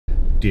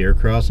Deer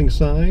crossing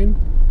sign?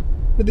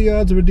 What are the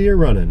odds of a deer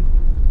running?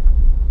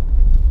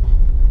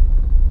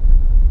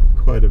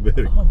 Quite a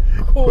bit. Oh,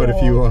 cool. Quite a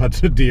few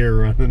odds of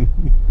deer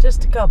running.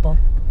 Just a couple.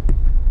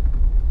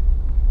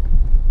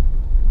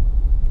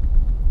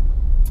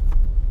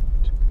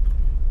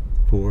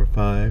 4,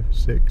 5,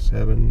 6,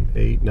 7,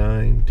 8,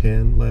 9,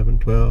 10, 11,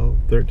 12,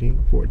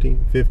 13,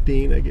 14,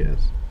 15, I guess.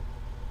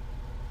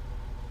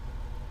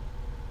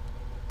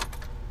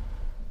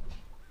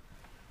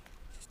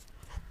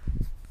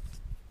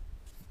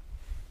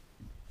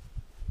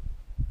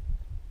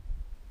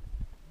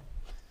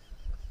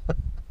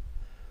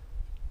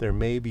 There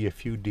may be a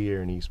few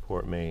deer in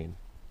Eastport, Maine.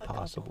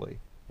 Possibly.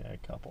 Yeah, a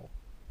couple.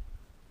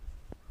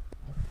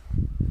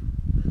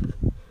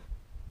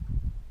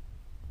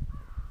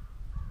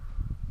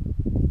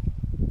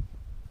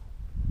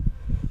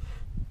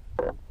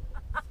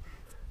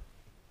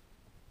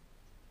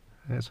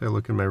 As I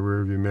look in my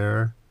rearview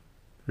mirror,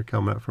 they're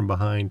coming up from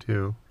behind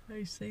too.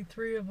 I see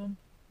 3 of them.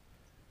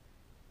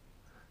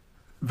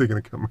 They're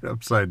gonna come right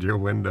upside your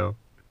window.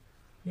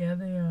 Yeah,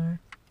 they are.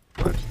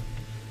 Watch.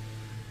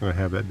 I'm gonna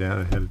have that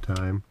down ahead of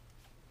time.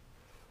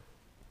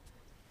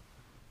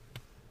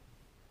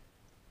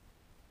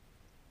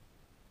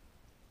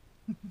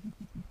 Wait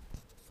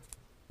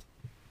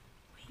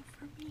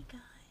for me,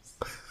 guys.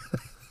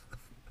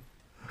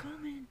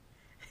 Coming.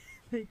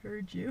 They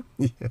heard you.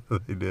 Yeah,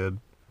 they did.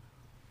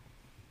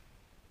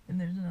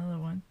 And there's another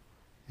one.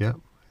 Yep, I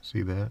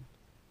see that.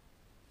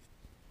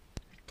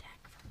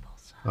 Attack from both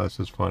sides. Oh, this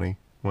is funny.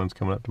 One's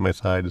coming up to my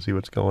side to see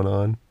what's going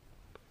on.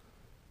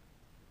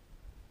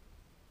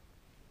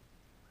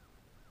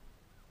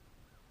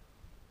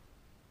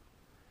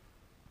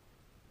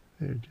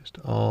 They're just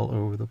all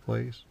over the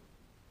place.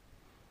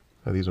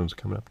 Oh, these ones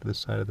coming up to this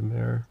side of the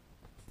mirror.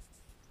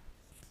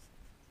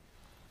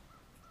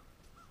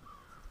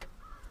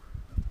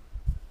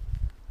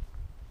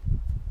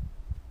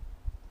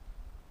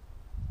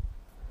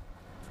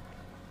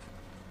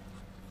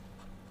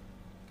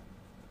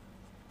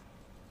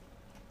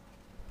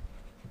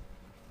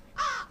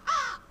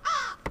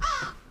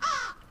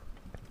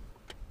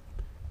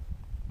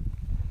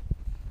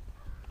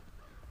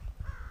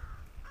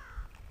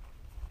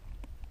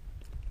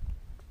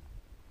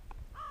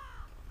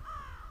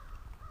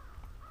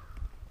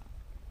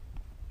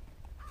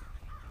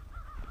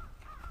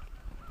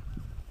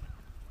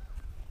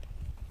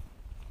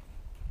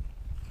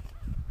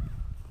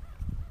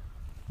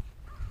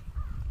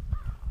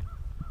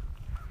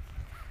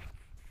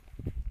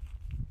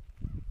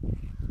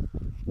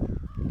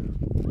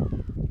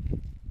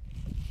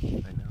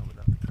 I know, but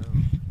not the crow.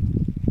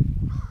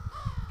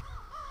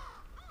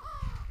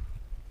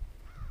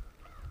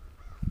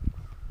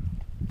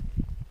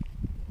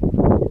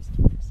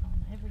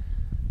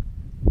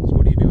 So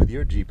what do you do with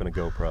your Jeep and a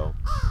GoPro?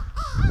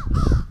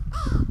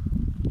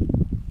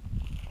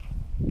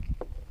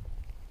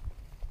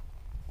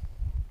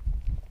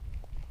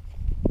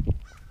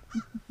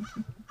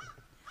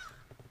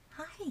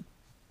 Hi.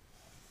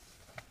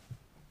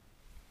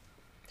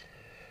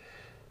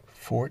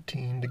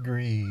 14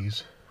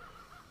 degrees.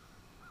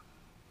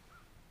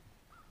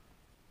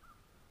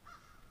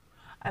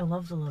 I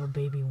love the little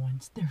baby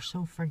ones. They're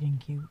so friggin'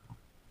 cute.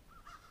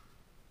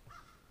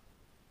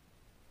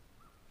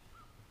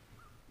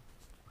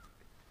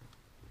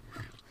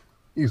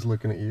 He's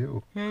looking at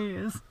you. Yeah, he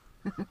is.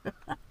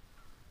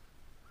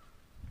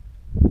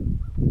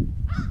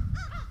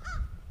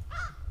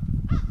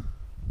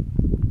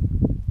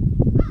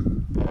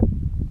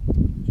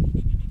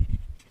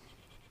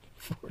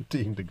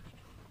 14 degrees.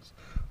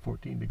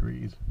 14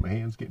 degrees. My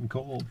hand's getting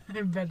cold.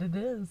 I bet it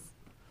is.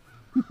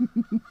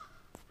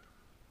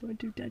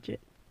 Don't you touch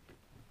it.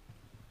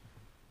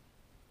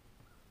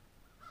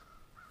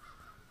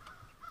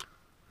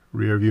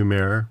 Rear view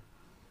mirror.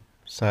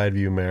 Side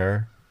view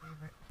mirror.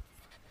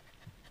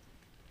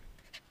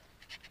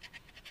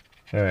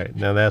 Alright,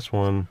 now that's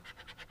one.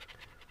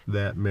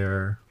 That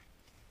mirror.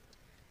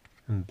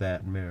 And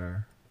that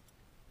mirror.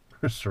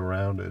 We're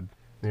surrounded.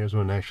 There's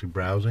one actually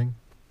browsing.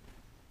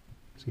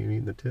 See him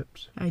eating the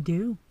tips? I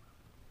do.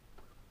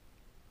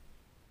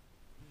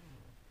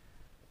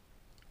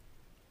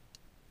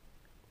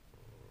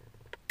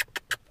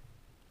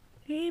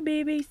 Hey,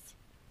 babies.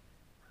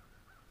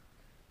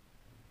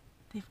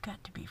 They've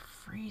got to be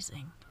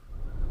freezing.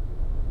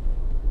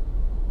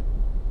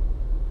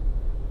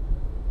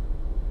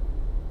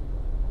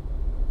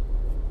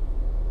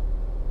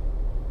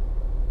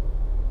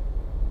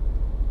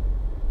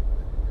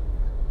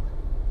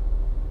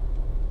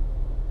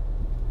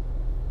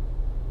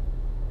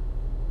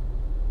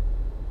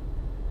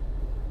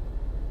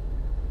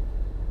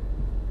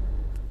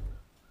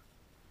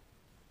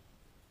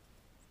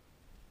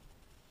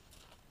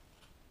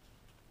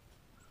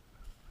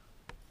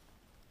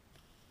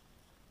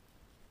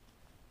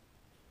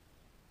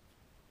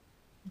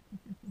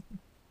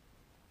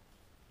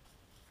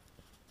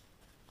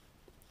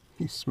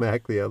 You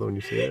smacked the other one,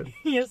 you see it?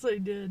 Yes, I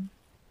did. You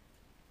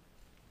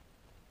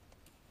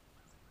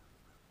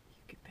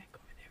get back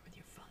over there with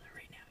your father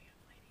right now,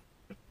 young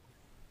lady.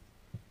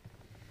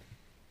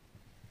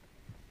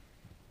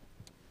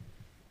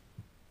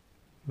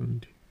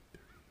 1, 2,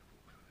 3,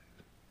 4,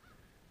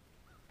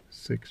 5,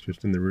 6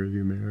 just in the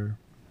rearview mirror.